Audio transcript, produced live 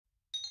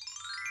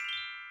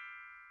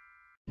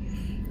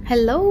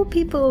Hello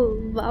people,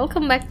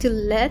 welcome back to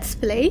Let's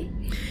Play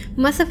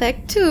Mass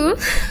Effect 2.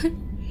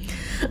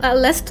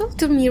 Let's talk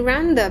to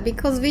Miranda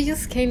because we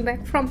just came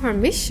back from her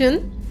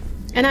mission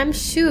and I'm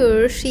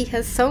sure she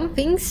has some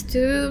things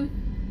to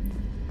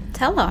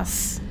tell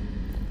us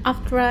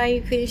after I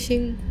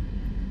finishing.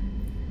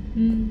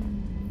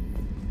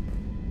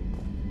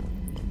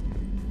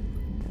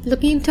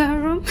 Looking into her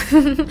room.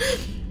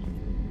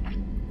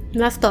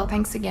 Let's talk.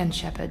 Thanks again,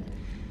 Shepard.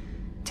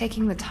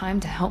 Taking the time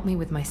to help me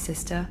with my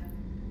sister.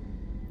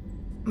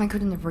 I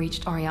couldn't have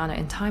reached Oriana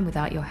in time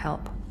without your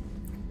help.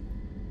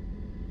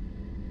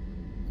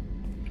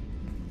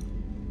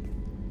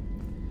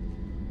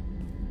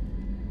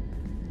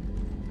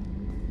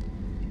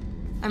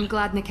 I'm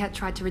glad Niket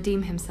tried to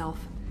redeem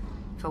himself,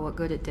 for what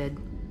good it did.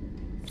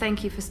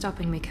 Thank you for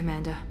stopping me,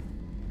 Commander.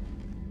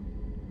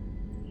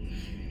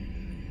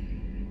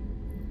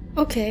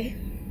 Okay.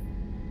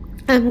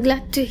 I'm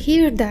glad to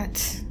hear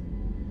that.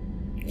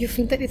 You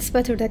think that it's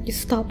better that you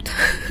stopped.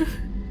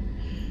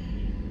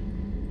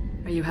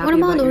 Are you happy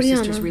about your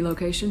sister's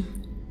relocation?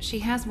 She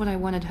has what I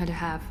wanted her to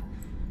have.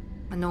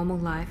 A normal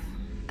life,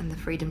 and the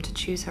freedom to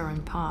choose her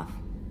own path.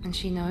 And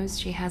she knows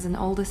she has an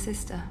older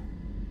sister.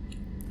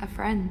 A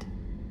friend.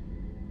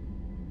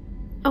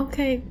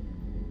 Okay.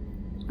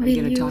 Are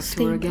you gonna talk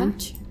to her again?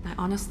 I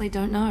honestly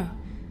don't know.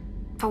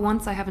 For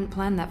once I haven't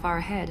planned that far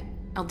ahead.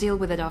 I'll deal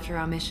with it after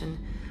our mission.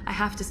 I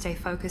have to stay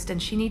focused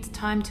and she needs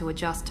time to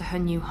adjust to her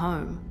new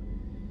home.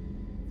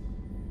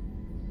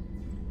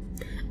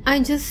 I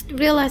just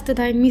realized that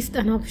I missed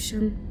an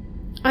option.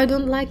 I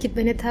don't like it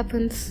when it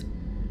happens.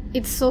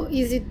 It's so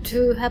easy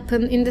to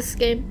happen in this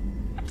game.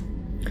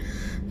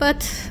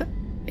 But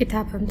it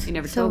happened. You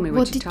never told me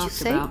what you talked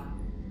about.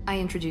 I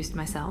introduced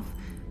myself.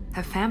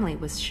 Her family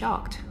was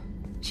shocked.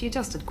 She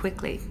adjusted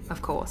quickly,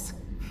 of course.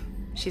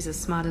 She's as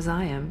smart as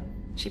I am.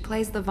 She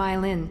plays the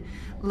violin,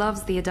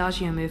 loves the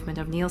adagio movement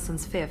of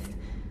Nielsen's Fifth,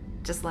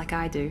 just like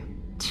I do.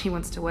 She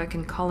wants to work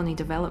in colony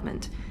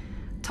development.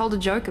 Told a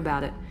joke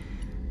about it.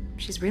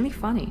 She's really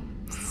funny.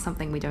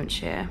 Something we don't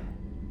share.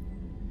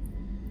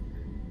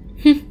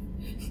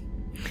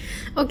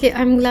 Okay,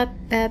 I'm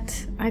glad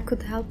that I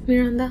could help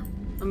Miranda.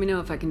 Let me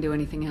know if I can do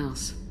anything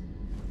else.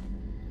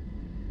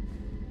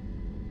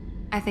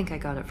 I think I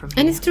got it from here.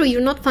 And it's true,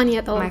 you're not funny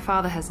at all. My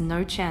father has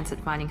no chance at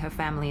finding her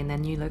family in their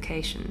new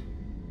location.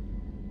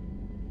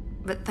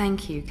 But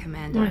thank you,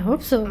 Commander. I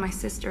hope so. My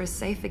sister is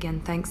safe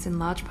again, thanks in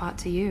large part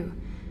to you.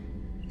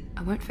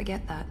 I won't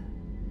forget that.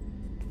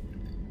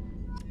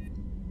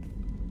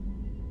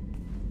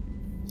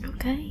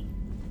 Okay.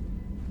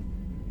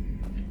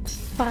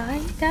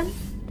 Bye then.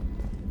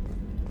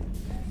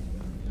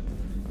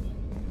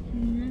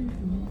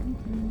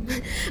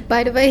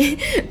 By the way,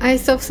 I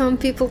saw some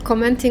people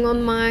commenting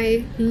on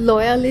my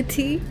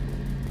loyalty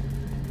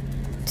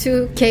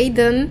to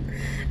Kaidan.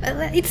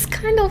 It's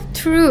kind of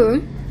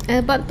true,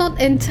 but not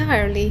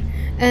entirely.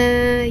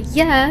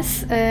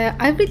 Yes,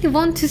 I really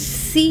want to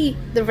see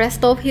the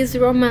rest of his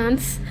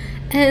romance,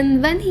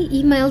 and when he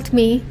emailed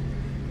me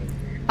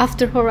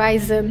after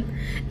Horizon,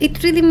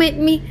 it really made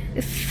me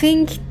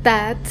think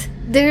that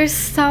there's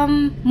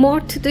some more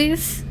to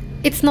this.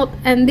 It's not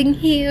ending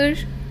here.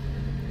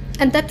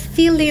 And that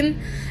feeling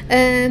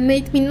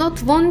made me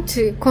not want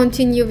to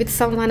continue with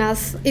someone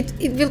else. It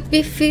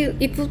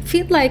would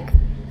feel like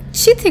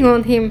cheating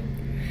on him.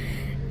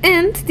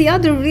 And the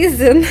other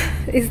reason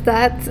is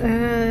that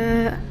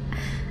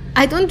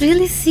I don't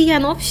really see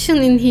an option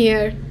in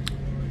here.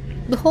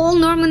 The whole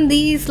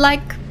Normandy is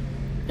like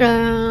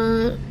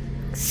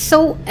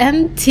so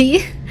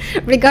empty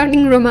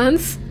regarding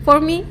romance for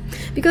me,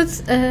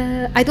 because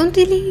I don't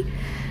really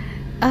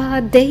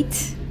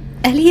date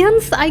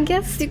aliens, I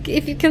guess,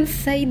 if you can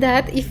say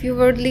that. If you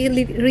were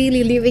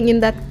really living in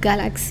that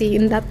galaxy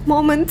in that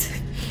moment,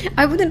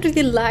 I wouldn't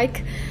really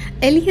like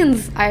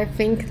aliens. I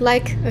think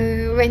like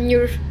when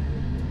you're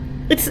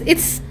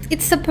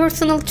it's a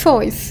personal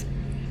choice,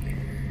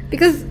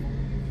 because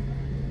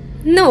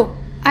no,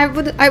 I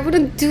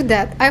wouldn't do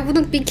that. I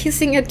wouldn't be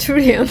kissing a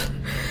Turian.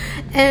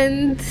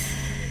 And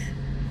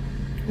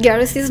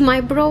Garrus is my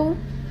bro.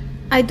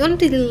 I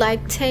don't really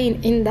like Tane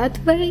in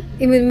that way,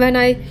 even when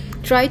I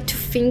try to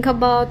think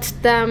about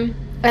them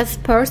as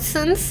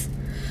persons.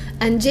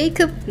 And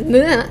Jacob,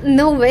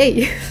 no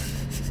way.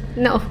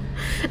 No,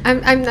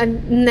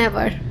 I'm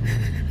never.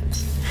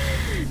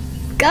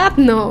 God,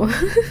 no.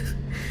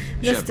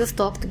 Let's just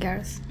talk to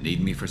Garrus.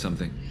 Need me for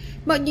something?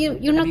 But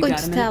you're not going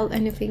to tell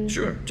anything.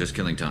 Sure, just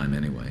killing time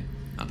anyway.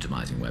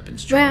 Optimizing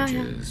weapons Well,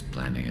 charges,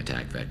 planning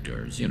attack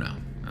vectors, you know.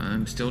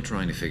 I'm still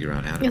trying to figure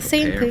out how to Yeah,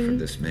 same prepare for thing.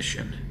 this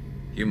mission.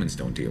 Humans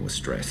don't deal with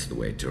stress the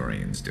way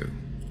Turians do.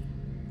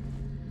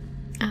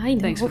 I know.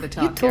 Thanks for the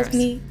talk, You told Garrus.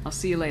 me. I'll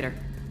see you later.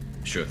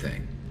 Sure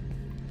thing.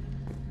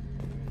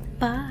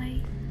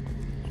 Bye.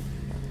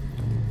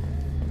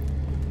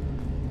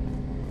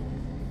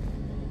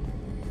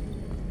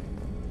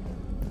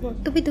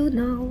 What do we do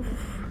now?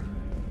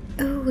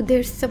 Oh,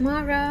 there's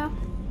Samara,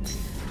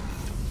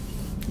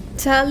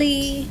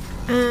 Tali,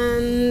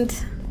 and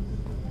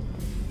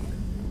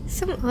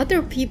some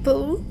other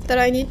people that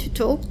I need to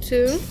talk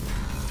to.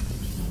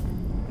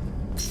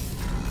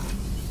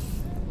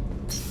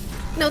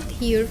 Not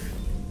here.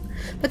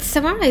 But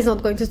Samara is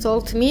not going to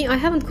talk to me. I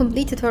haven't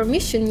completed her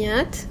mission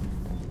yet.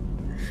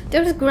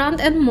 There's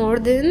Grant and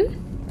Morden.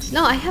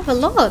 No, I have a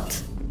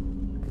lot.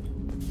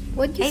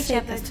 What do you say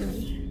that to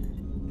me?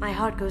 My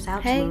heart goes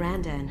out to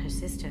Miranda and her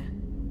sister.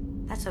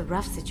 That's a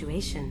rough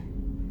situation.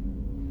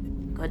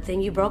 Good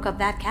thing you broke up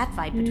that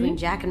catfight between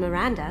Jack and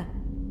Miranda.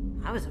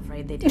 I was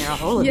afraid they'd tear a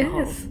hole in the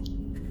hole.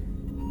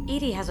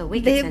 Edie has a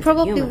wicked sense of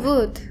humor. They probably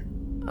would.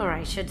 Or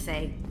I should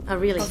say, a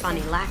really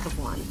funny lack of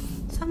one.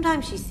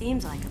 Sometimes she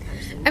seems like a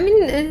person. I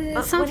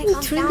mean, something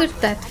triggered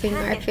that thing,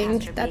 I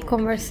think, that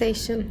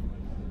conversation.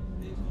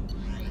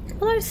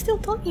 What are you still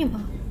talking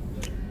about?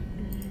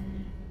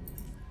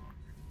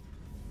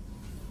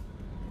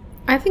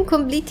 I think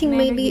completing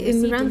maybe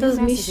Miranda's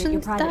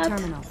mission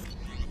that...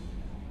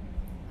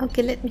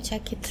 Okay, let me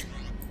check it.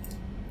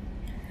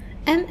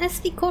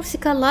 MSV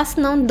Corsica last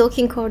known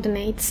docking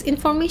coordinates.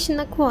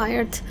 Information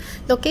acquired.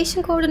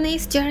 Location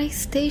coordinates Jarre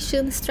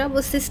Station,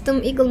 Strabo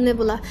System, Eagle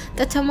Nebula.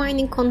 Data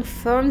mining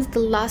confirms the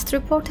last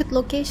reported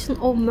location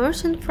of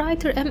merchant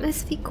freighter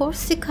MSV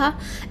Corsica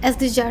as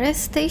the Jarre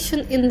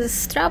Station in the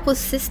Strabo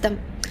System.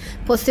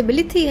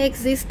 Possibility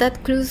exists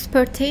that clues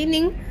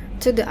pertaining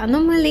to the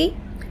anomaly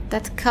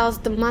that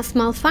caused the mass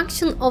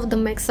malfunction of the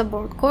mechs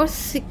aboard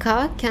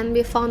Corsica can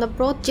be found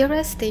aboard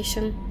Jarre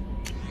Station.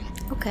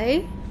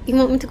 Okay. You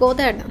want me to go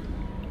there then?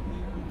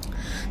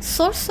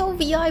 Source of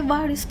VI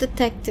virus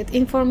detected.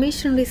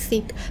 Information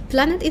received.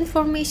 Planet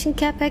information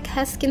Capec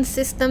Haskin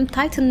system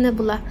Titan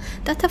Nebula.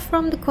 Data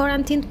from the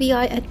quarantined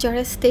VI at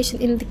Jarre Station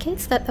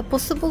indicates that a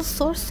possible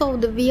source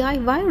of the VI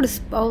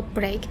virus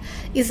outbreak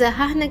is a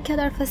Hahne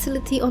Kedar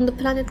facility on the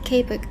planet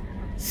Capec.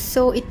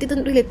 So it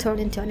didn't really turn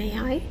into an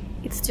AI.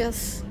 It's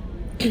just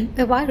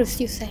a virus,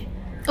 you say.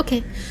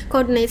 Okay.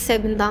 Coordinates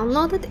have been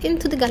downloaded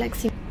into the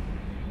galaxy.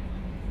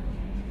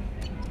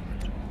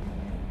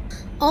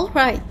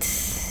 Alright.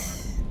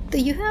 Do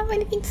you have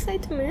anything to say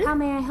to me? How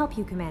may I help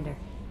you, Commander?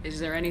 Is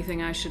there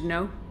anything I should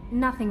know?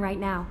 Nothing right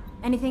now.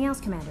 Anything else,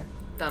 Commander?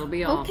 That'll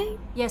be all. Okay.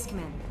 Yes,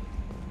 Commander.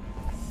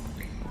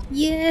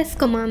 Yes,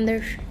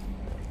 Commander.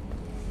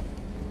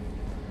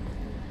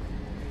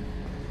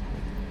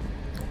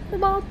 What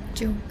about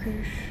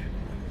Joker?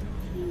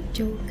 Hey,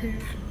 Joker.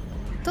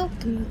 Talk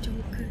to me,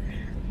 Joker.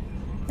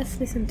 Let's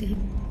listen to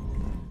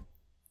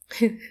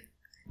him.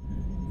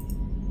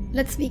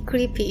 Let's be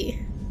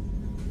creepy.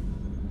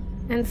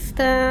 And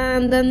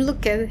stand and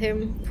look at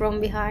him from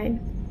behind.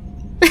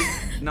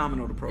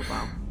 Nominal to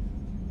profile.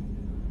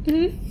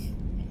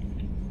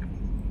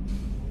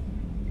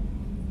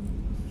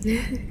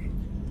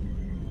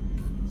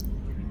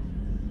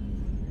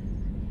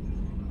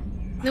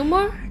 No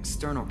more?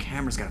 External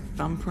camera's got a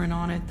thumbprint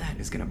on it. That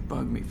is gonna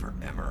bug me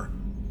forever.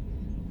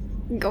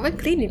 Go and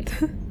clean it.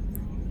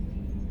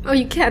 Oh,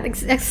 you can't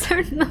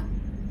external.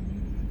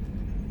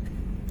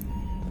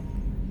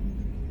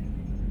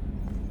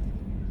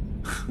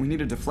 We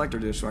need a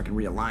deflector dish so I can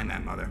realign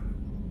that mother.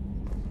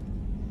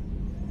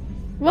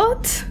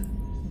 What?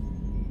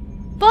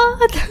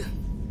 What?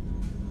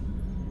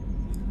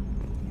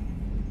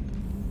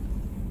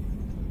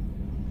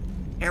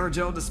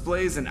 Aerogel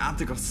displays and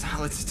optical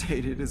solid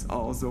state. It is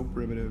all so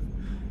primitive.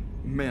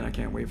 Man, I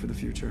can't wait for the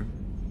future.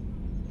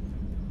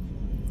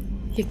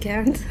 You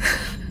can't?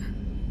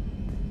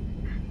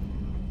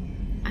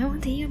 I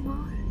want to hear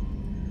more.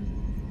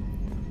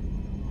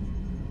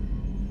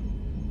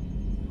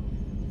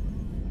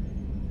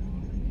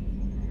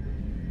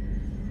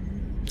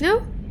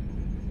 No?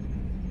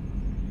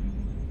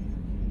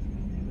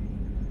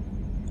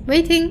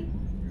 Waiting.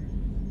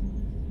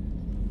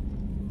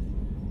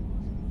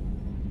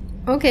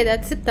 Okay,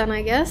 that's it then,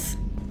 I guess.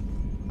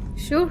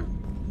 Sure.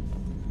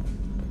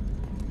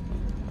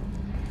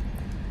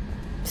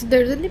 So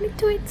there's a limit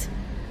to it?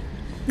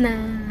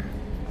 Nah.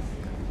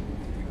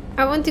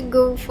 I want to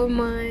go for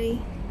my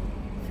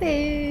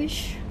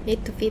fish.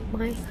 Need to feed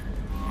my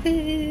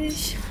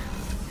fish.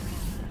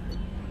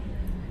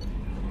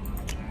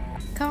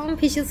 Come,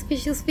 fishes,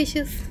 fishes,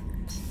 fishes.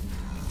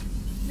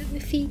 Let me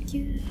feed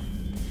you.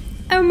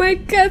 Oh my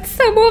god,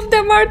 some of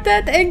them are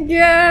dead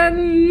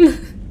again.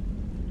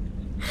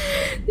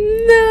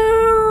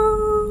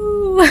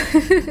 No.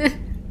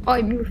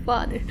 I'm your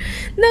father.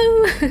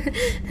 No.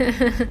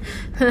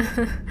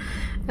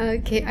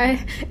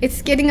 Okay,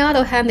 it's getting out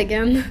of hand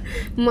again.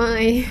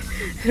 My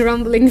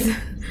rumblings.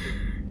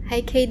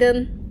 Hey,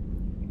 Caden.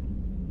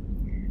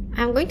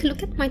 I'm going to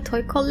look at my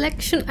toy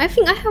collection. I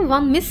think I have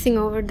one missing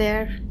over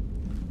there.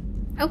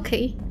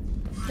 Okay.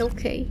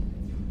 Okay.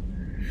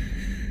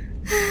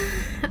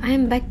 I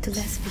am back to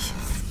less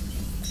fishes.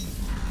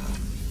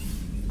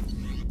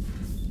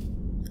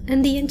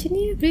 And the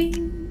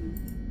engineering.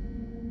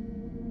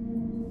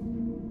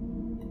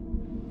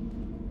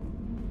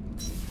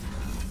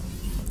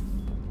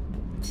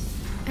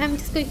 I'm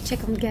just going to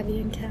check on Gabby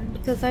and Cam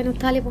because I know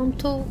Tali won't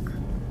talk.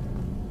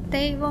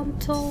 They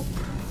won't talk.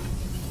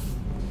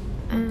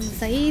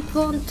 Saeed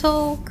won't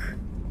talk.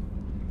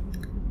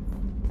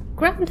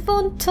 Grant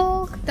won't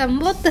talk.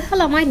 Then what the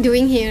hell am I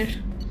doing here?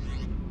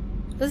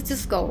 Let's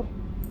just go.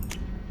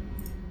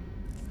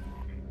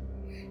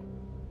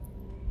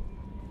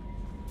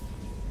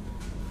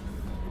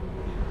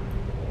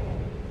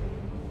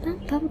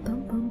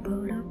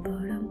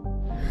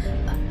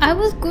 I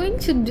was going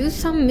to do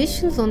some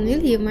missions on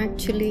Ilium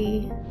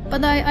actually,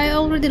 but I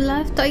already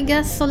left, I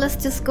guess, so let's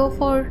just go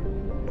for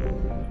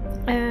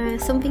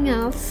something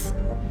else.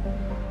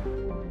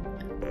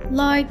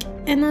 Like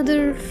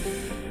another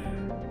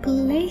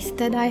place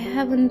that I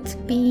haven't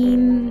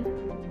been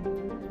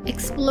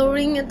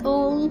exploring at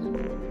all.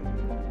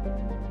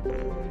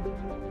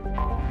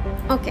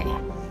 Okay,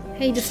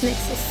 Hades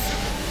Nexus.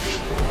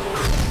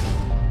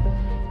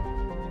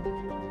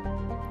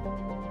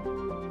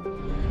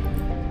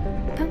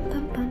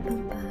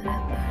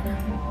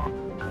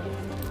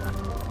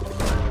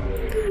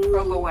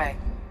 Probe away.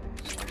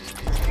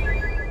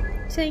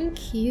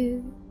 Thank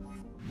you.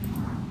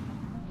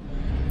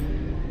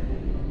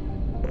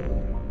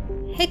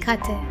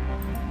 Hekate.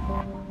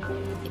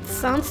 It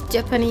sounds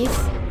Japanese,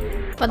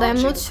 but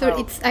I'm not sure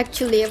it's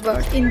actually a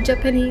word in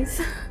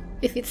Japanese.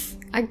 If it's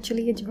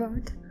actually a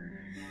word.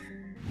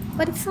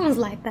 But it sounds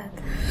like that.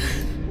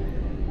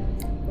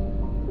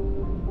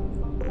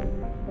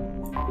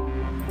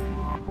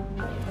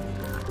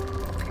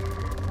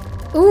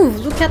 Ooh,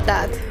 look at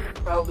that.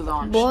 Probe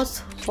launched.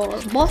 Boss for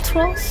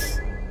Botros.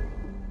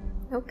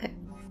 Okay.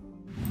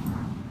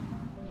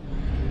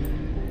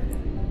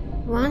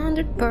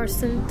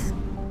 100%.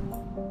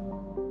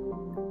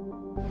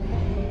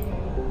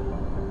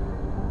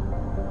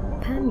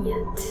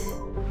 Panyat.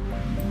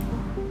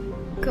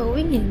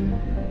 Going in.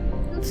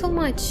 Not so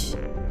much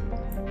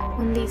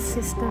on these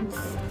systems.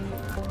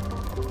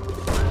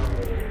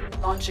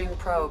 Launching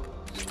probe.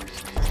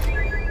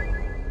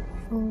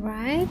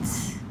 Alright.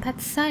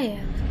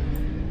 Patsayev.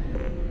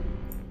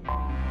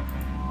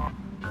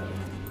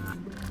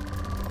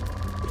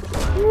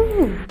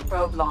 Ooh.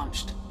 Probe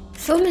launched.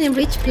 So many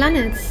rich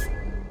planets.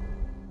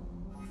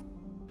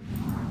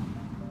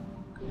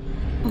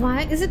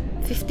 Why is it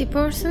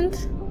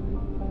 50%?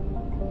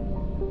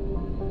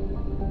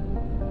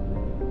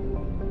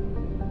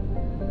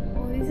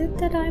 What is it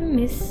that I'm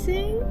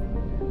missing?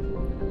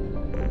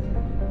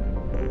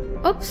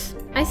 Oops,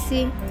 I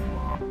see.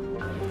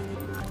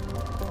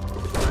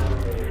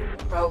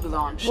 Probe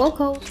launched.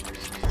 Volko.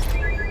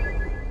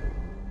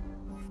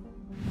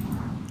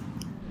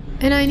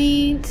 And I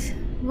need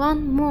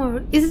one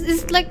more. Is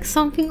it like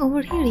something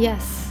over here?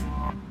 Yes.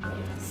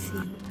 Let's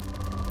see.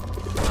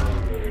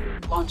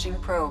 Launching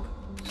probe.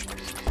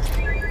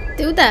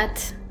 Do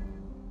that.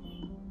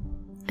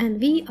 And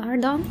we are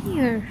done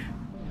here.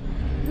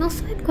 No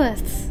side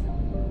quests.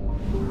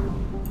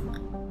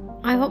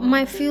 I hope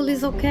my fuel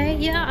is okay.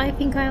 Yeah, I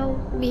think I'll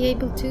be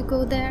able to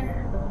go there.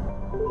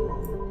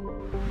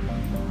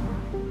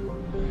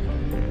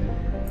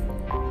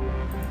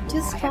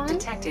 Just I have one?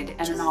 detected an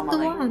Just anomaly.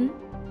 the one?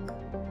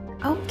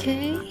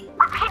 Okay.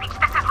 Repeating,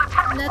 this is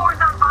Lieutenant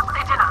Forzan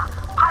Bakledina,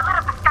 pilot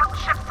of the scout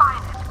ship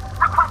Cyanid.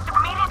 Request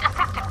immediate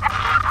assistance.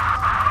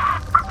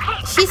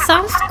 Repeat. She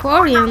sounds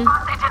Korean.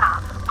 Bakledina,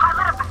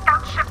 pilot of the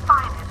scout ship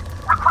Cyanid.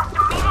 Request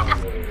immediate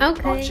assistance.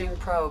 Okay. Launching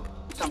probe.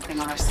 Something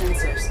on our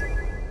sensors.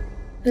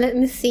 Let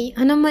me see.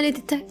 Anomaly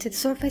detected.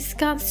 Surface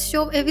scans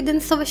show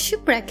evidence of a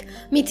shipwreck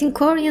meeting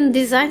Korean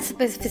design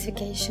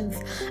specifications.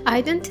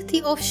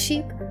 Identity of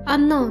ship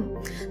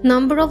unknown.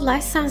 Number of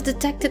life signs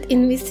detected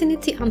in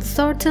vicinity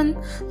uncertain.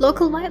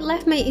 Local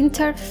wildlife may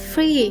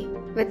interfere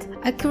with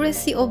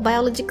accuracy of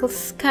biological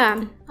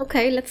scan.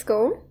 Okay, let's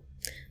go.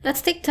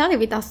 Let's take Tali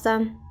with us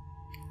then.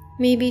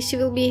 Maybe she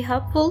will be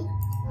helpful.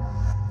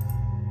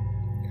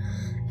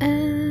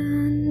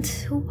 And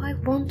who I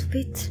want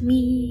with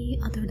me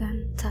other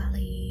than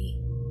Tali?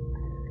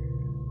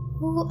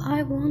 Who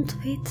I want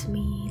with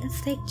me?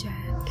 Let's take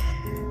Jack.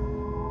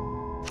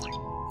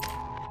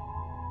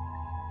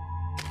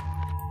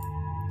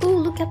 Oh,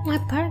 look at my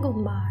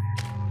Paragon bar.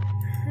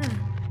 Huh.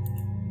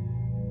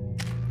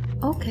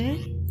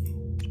 Okay.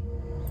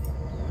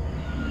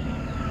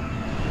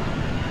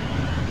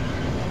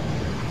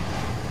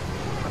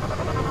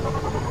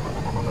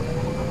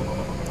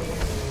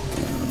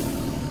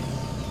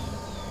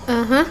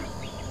 Uh-huh.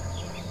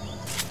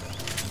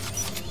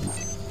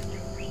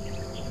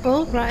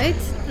 Alright,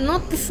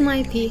 not the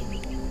snipey.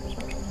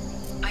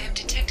 I am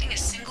detecting a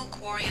single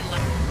Quarian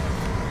life.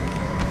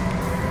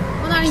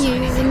 What are you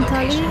using,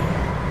 Tali?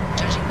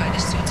 Judging by the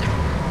suits of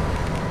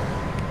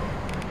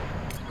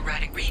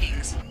erratic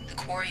readings, the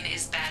Quarian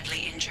is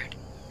badly injured.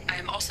 I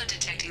am also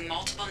detecting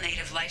multiple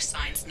native life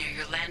signs near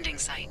your landing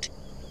site.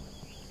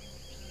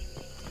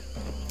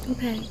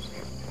 Okay.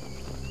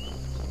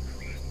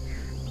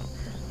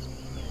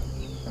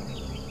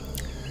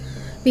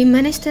 We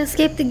managed to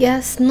escape the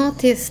gas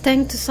notice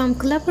thanks to some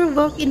clever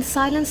work in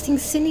silencing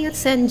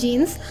Syniad's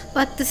engines,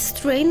 but the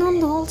strain on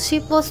the whole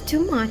ship was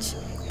too much.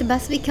 The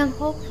best we can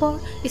hope for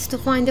is to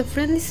find a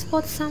friendly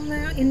spot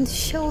somewhere in the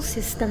show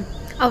system.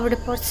 Our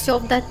reports show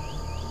that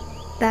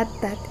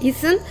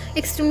isn't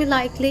extremely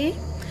likely.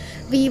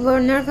 We were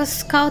nervous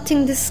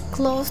scouting this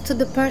close to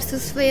the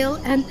Perseus Whale,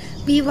 and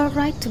we were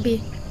right to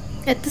be.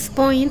 At this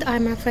point,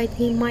 I'm afraid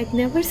we might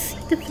never see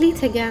the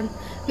fleet again.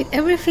 With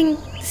everything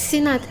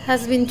Synod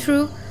has been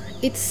through,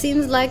 it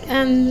seems like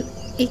an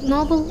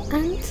ignoble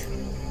end.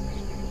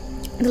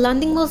 The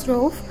landing was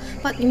rough,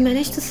 but we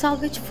managed to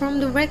salvage from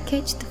the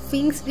wreckage the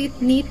things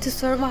we'd need to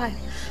survive.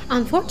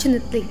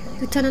 Unfortunately,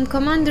 Lieutenant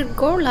Commander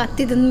Gorlat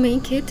didn't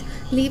make it,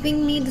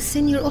 leaving me the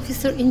senior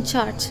officer in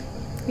charge.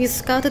 We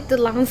scouted the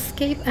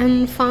landscape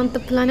and found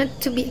the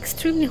planet to be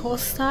extremely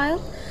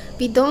hostile.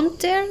 We don't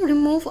dare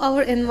remove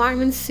our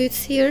environment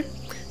suits here.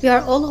 We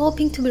are all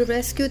hoping to be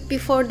rescued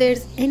before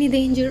there's any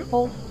danger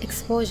of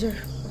exposure.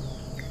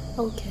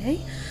 Okay,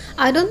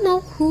 I don't know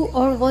who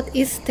or what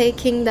is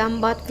taking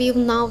them, but we've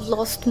now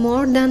lost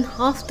more than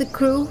half the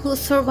crew who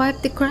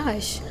survived the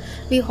crash.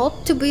 We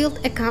hope to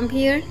build a camp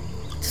here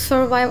to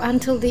survive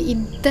until the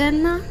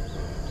Idena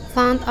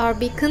found our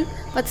beacon,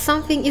 but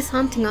something is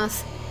hunting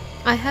us.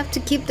 I have to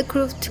keep the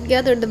crew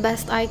together the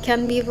best I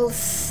can. We will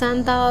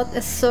send out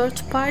a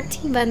search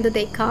party when the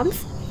day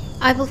comes.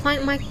 I will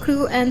find my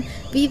crew and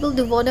we will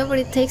do whatever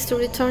it takes to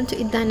return to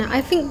Idena. I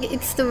think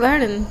it's the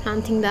Varen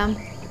hunting them,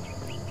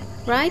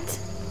 right?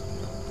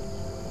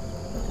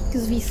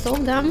 Because we saw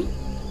them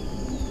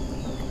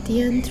at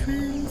the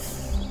entrance.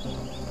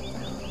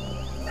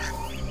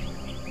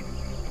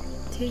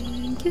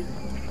 Thank you.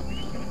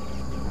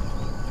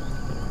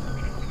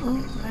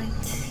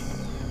 Alright.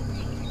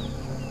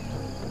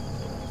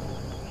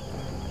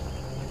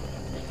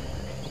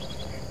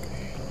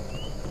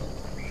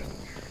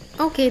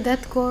 Okay,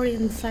 that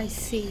Koreans I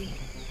see.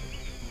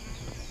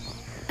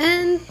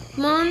 And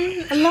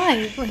one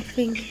alive, I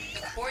think.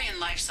 The Quarian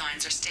life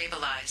signs are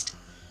stabilized.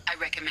 I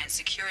recommend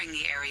securing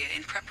the area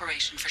in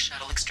preparation for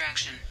shuttle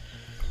extraction.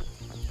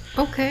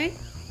 Okay.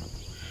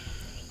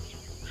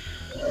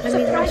 I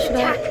mean, should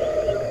attack!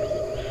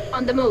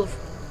 On the move.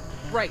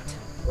 Right.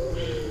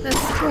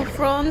 Let's go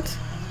front.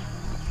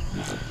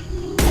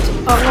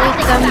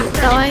 Avoid them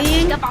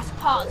dying.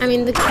 I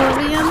mean, the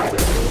Korean.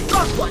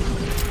 Got one.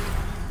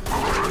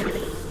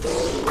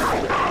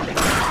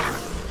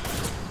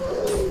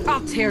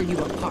 I'll tear you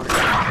apart.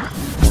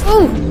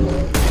 Oh!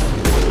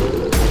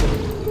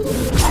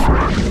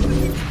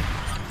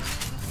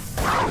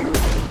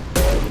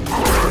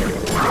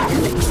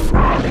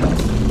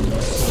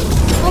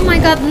 Oh my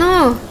god,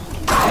 no!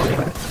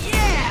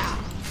 Yeah!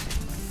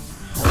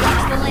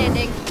 Watch the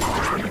landing.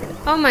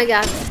 Oh my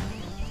god.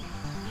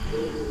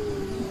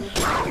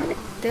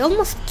 They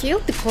almost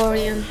killed the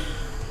Korean.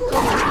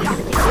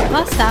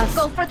 What's that?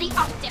 Go for the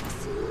optics.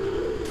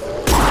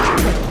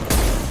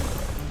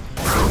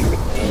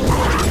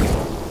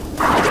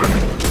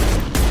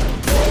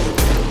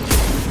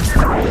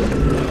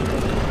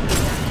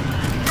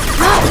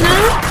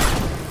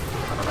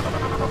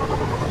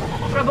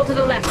 Trouble to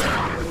the left.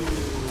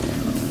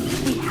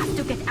 We have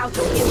to get out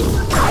of here.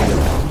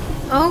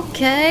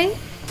 Okay.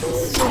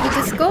 So we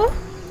just go?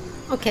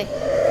 Okay.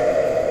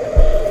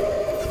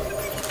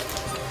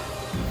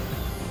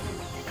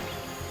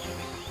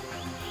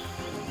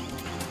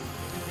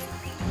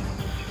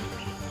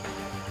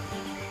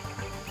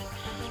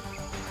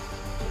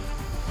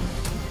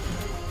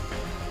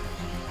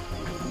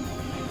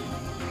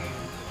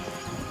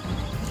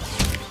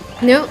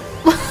 No.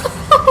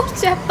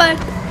 Shepard.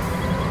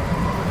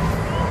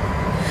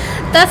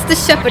 That's the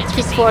Shepard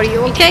kick for you,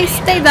 okay?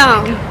 Stay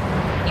down.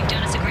 You've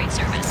done us a great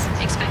service.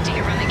 Expect to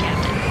hear from the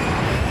captain.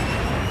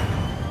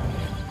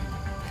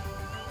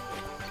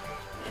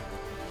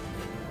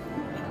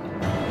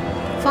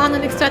 Found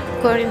an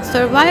extracted Korean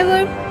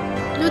survivor.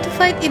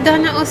 Notified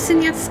Idana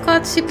Osiniat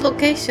scout ship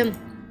location.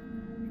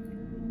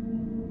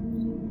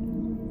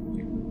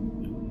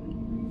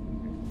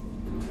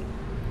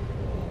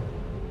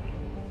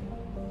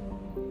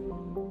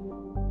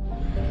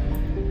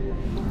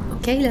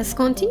 Okay, let's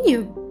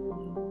continue.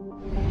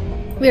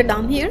 We're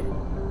down here.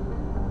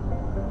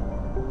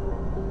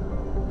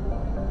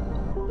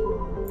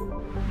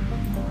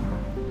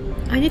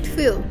 I need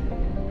fuel.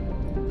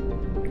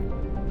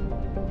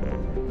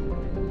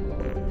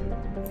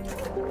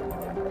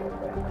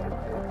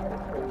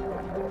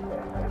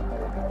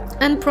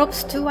 And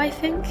props too, I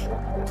think.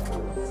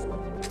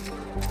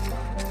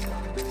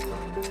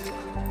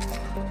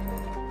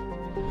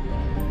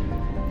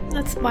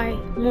 Let's buy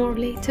more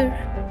later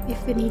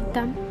if we need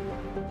them.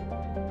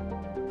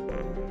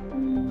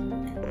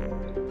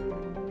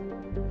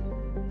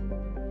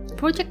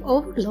 Project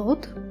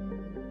Overload.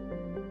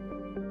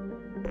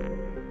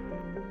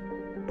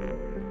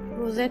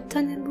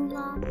 Rosetta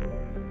Nebula.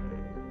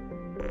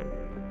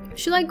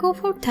 Should I go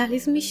for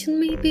Tally's mission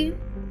maybe?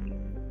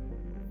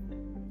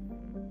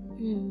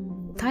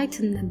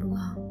 Titan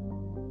Nebula.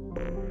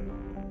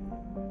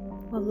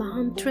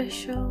 Alarm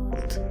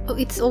Threshold. Oh,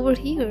 it's over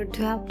here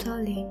to help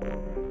Tally.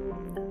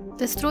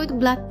 Destroy the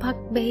Black Pack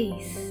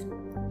base.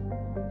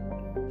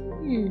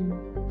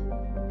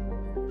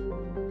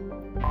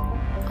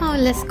 Oh,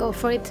 let's go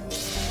for it.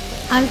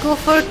 I'll go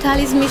for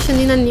Tally's mission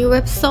in a new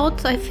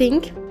episode, I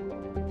think.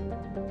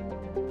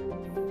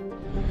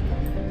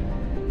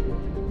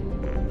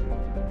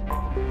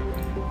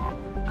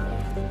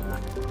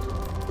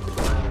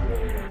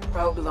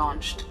 Probe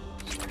launched.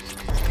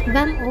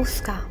 Van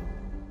Oska.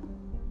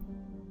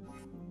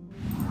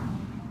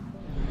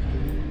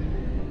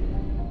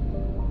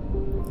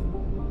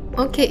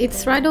 Okay,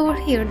 it's right over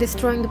here,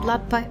 destroying the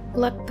blood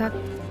pack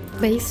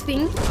base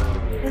thing.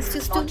 Let's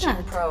just do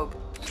that. Probe.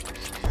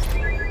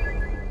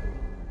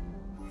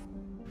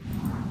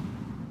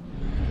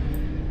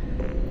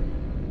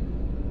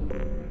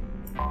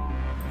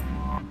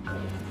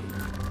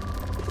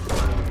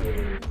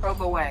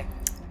 Probe away.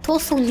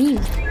 Also mean.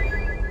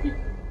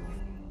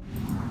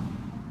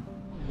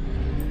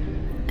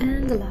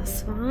 And the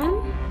last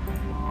one.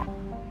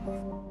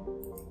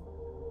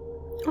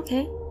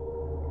 Okay.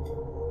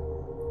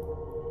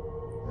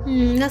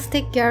 Let's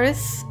take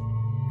Garrus.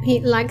 He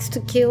likes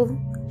to kill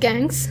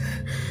gangs.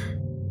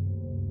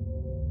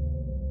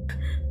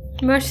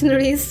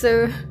 Mercenaries,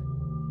 so...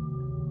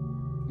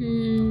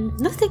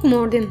 let's take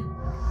Mordin.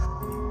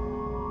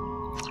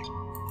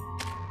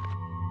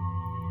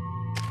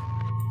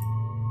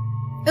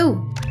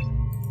 Oh!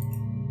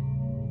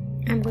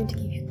 I'm going to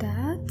give you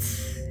that.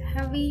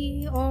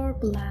 Heavy or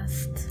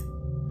blast?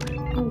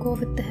 I'll go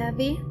with the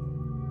heavy.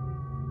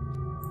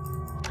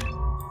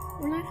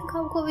 And I think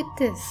I'll go with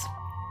this.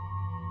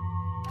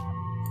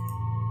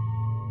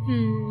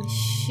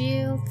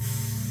 Shields.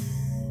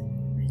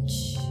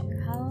 Which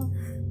health?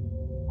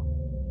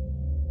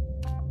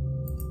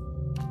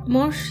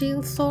 More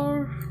shields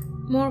or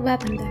more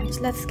weapon damage?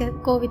 Let's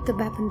go with the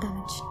weapon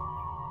damage.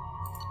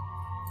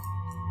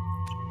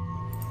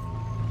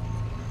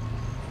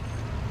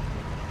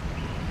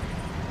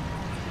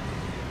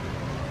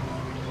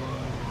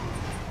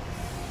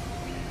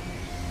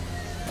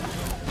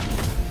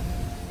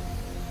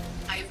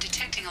 I am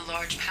detecting a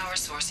large power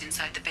source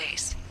inside the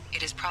base.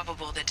 It is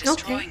probable that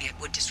destroying it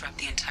would disrupt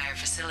the entire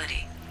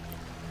facility.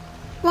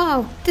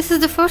 Wow, this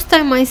is the first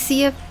time I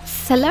see a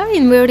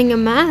Salarian wearing a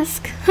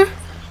mask.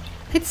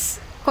 It's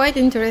quite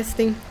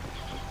interesting.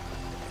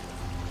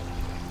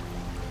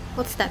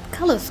 What's that?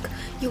 Kalusk.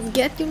 You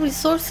get your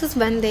resources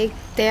when they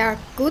are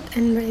good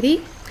and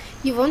ready.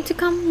 You want to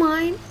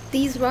combine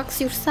these rocks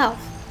yourself.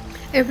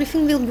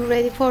 Everything will be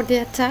ready for the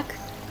attack.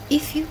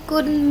 If you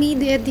couldn't meet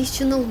the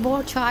additional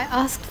Vorcha I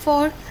asked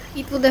for,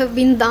 it would have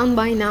been done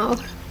by now.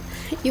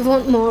 You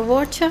want more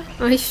Vorcha?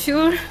 Are you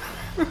sure?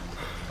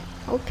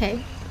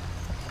 Okay.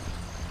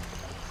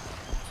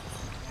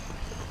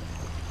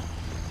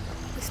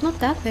 It's not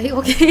that way,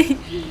 okay.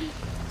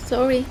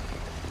 Sorry.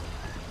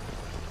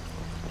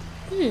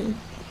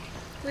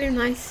 Very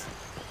nice.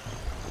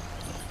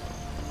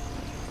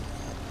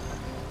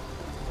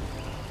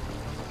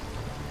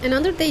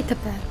 Another data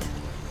pad.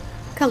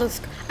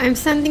 Kalusk, I'm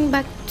sending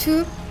back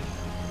 2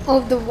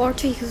 of the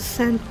Vorcha you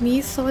sent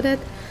me so that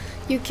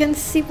you can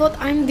see what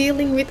I'm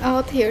dealing with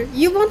out here.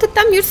 You wanted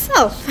them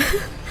yourself.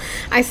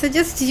 I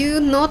suggest you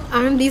not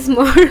arm these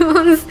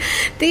morons.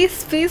 These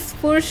space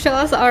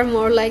Vorchas are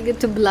more likely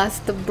to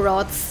blast the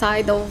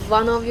broadside of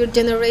one of your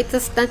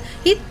generators than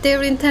hit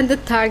their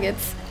intended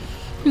targets.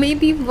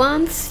 Maybe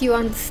once you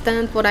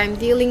understand what I'm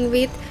dealing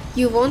with,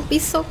 you won't be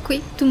so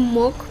quick to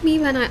mock me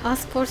when I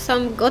ask for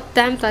some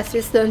goddamn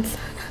assistance.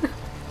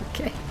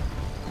 Okay.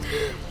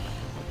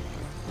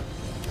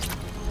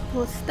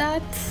 What's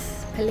that?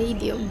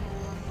 Palladium.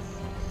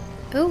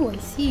 Oh, I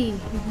see.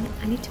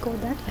 I need to go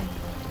that way.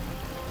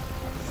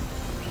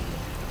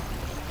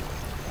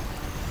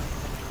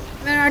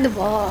 Where are the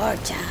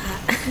Vorcha?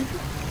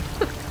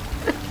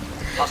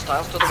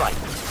 Hostiles to the right.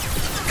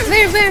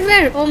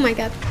 Where? Oh my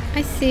god.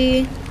 I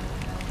see.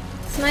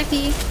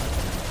 Snipey.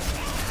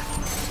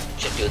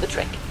 Should do the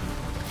trick.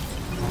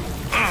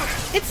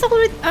 It's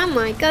already... Oh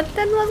my god,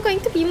 that was going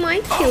to be my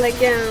kill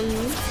again.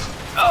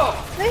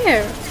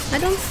 Where? I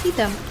don't see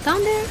them.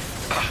 Down there?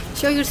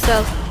 Show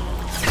yourself.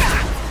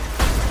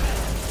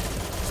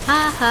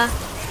 Haha.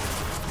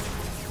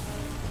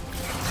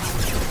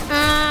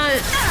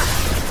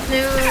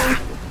 No.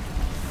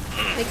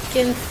 I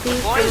can see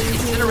from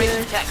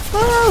here.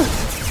 Whoa!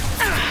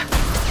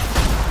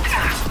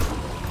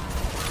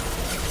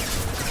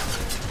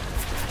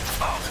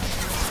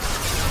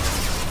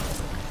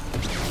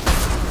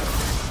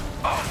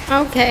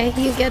 Okay,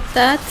 you get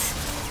that.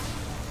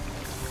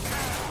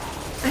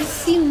 I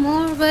see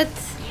more, but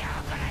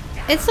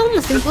it's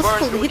almost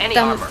impossible to hit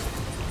them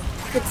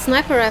with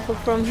sniper rifle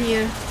from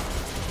here.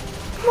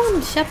 Come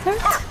on, Shepard.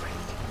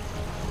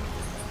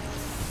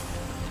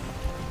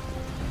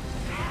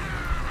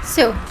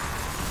 So.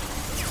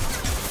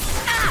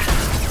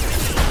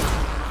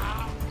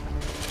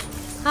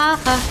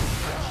 Haha.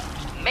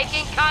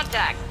 Making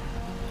contact.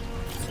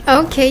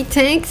 Okay,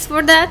 thanks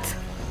for that.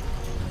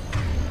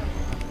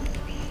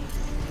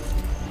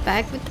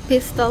 Back with the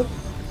pistol.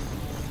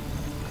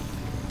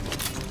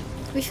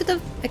 We should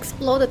have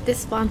exploded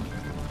this one.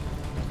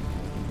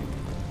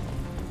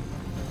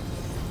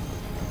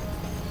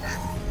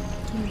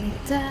 Give me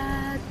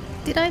that.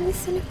 Did I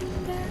miss anything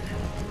there?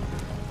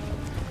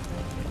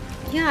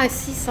 Yeah, I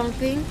see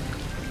something.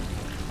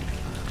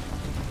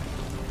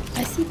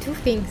 I see 2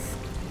 things.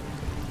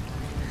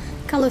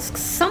 Kalusk,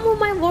 some of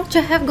my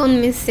Vorcha have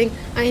gone missing.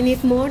 I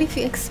need more if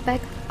you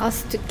expect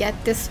us to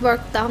get this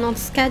work done on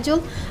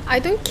schedule. I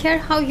don't care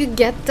how you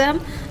get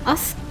them.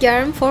 Ask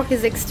Garm for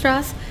his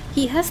extras.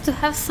 He has to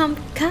have some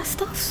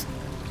cast-offs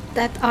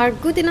that are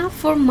good enough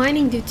for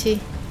mining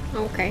duty.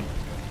 Okay.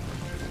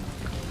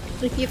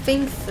 If you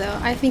think so,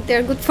 I think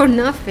they're good for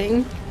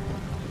nothing.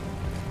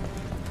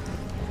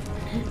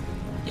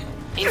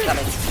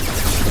 Incoming.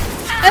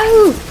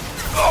 Oh!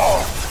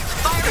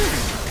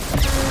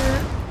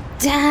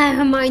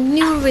 Damn, I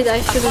knew it.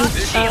 I shouldn't.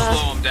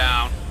 Slow him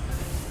down.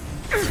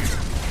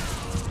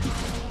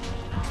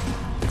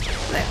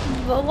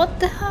 What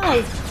the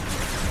hell?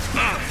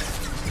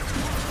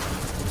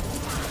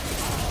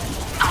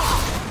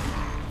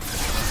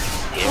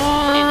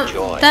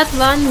 That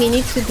one we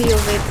need to deal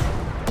with.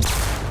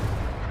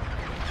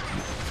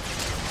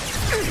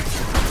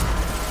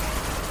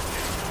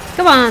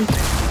 Come on.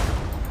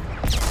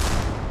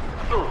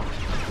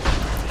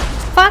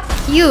 Fuck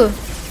you.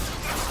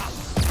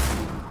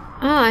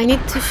 Oh, I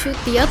need to shoot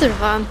the other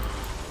one.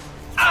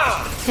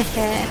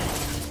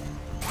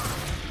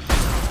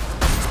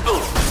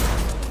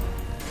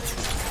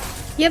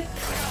 Yep,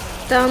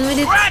 done with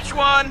it. Scratch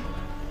one.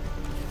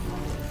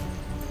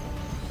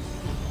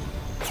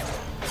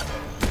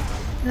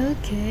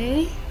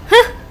 Okay.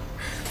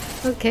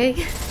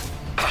 Okay.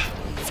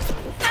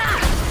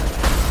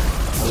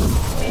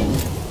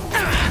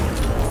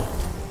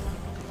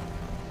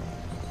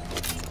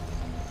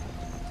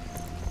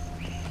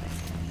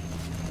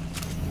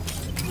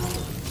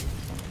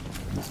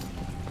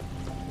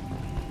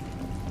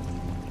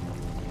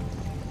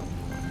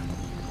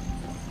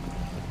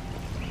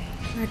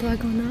 Where do I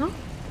go now?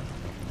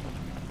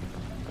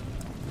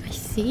 I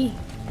see.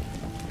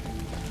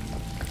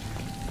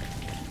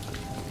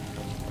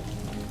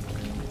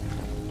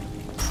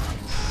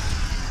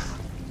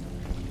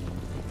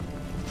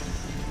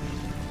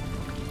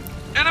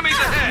 Enemies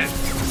ahead.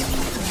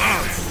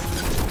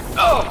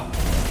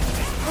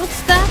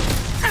 What's that?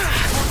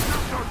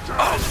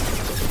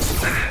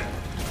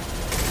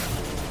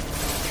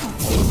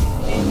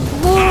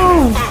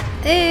 Whoa!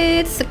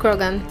 It's a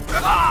Krogan.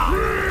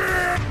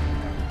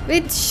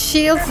 With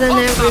shields and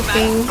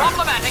everything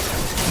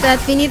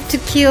that we need to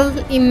kill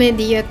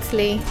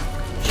immediately.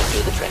 Should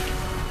do the trick.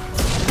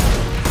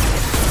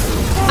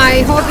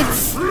 I hope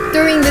it's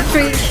doing the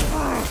trick.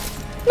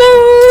 No!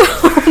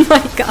 Oh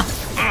my god.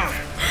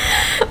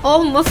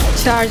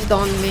 Almost charged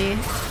on me.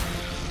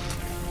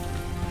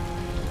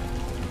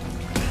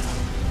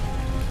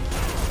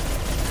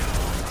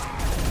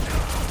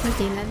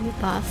 Okay, let me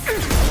pass.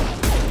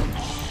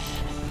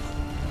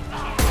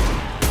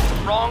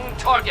 Wrong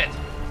target.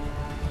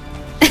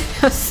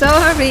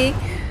 Sorry.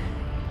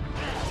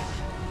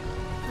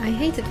 I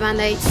hate it when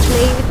I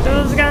play with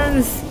those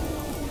guns.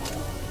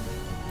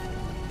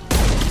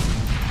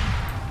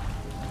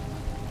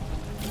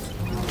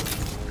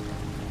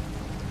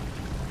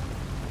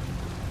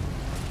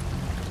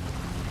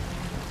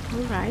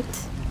 Alright.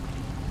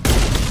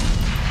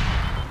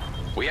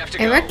 We have to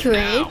go evacuate.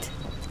 now.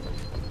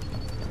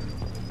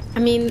 I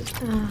mean,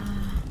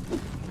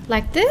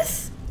 like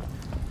this?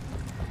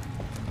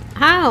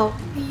 How?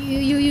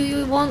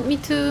 You want me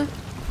to?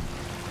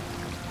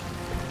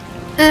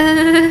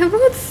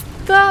 What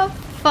the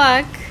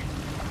fuck?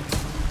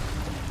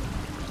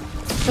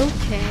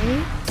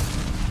 Okay.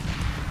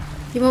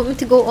 You want me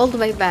to go all the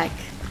way back?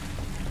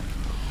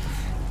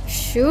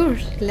 Sure,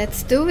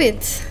 let's do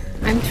it.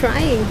 I'm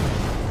trying.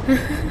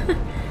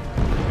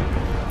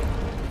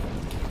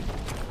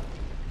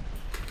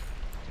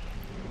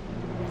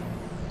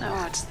 Now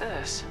what's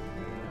this?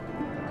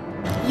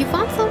 You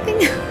found something?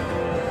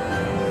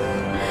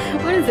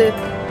 What is it?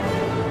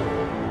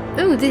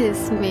 Oh,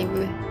 this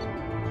maybe.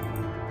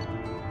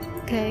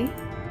 Okay.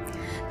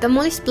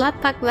 Demolished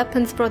Bloodpack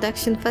weapons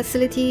production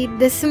facility.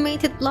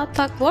 Decimated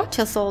Bloodpack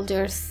Warcha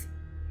soldiers.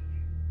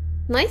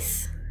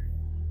 Nice.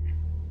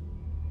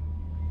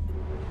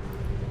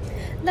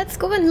 Let's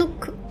go and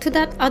look to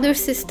that other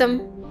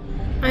system.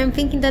 I'm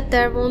thinking that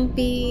there won't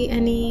be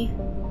any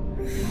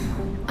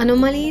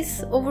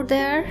anomalies over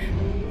there.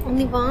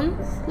 Only one.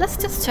 Let's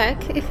just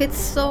check. If it's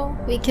so,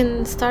 we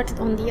can start it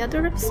on the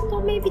other episode,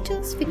 or maybe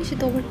just finish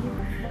it over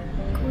here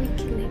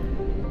quickly.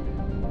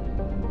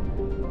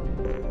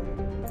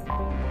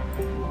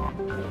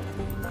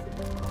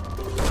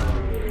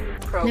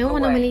 No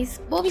anomalies.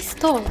 Bobby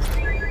stalled.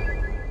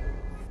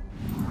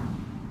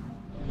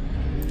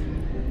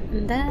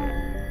 And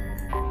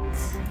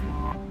that's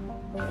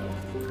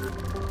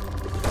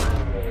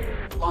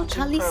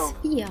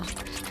Calisphere.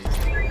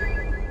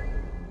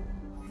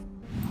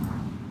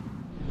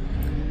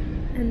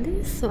 And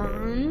this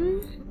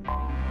one.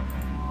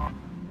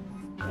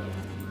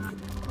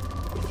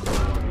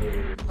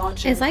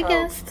 As I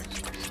guessed.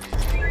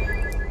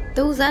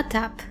 Those are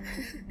tap.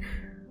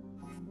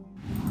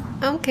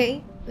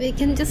 Okay, we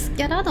can just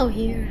get out of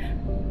here.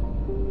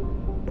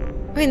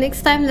 Okay,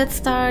 next time let's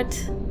start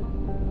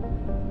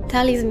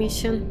Tally's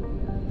mission.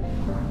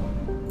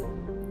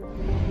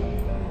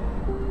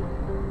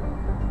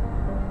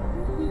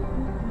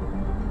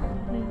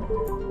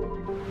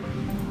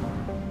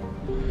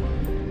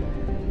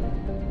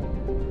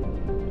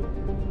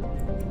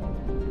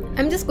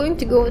 I'm just going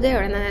to go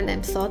there, and then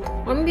I thought,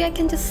 or maybe I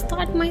can just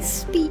start my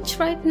speech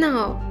right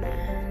now.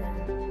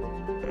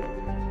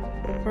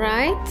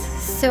 Right?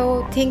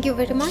 So thank you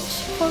very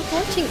much for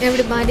watching,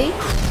 everybody.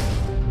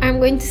 I'm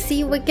going to see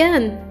you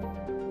again.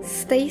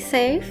 Stay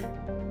safe.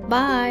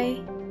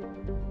 Bye.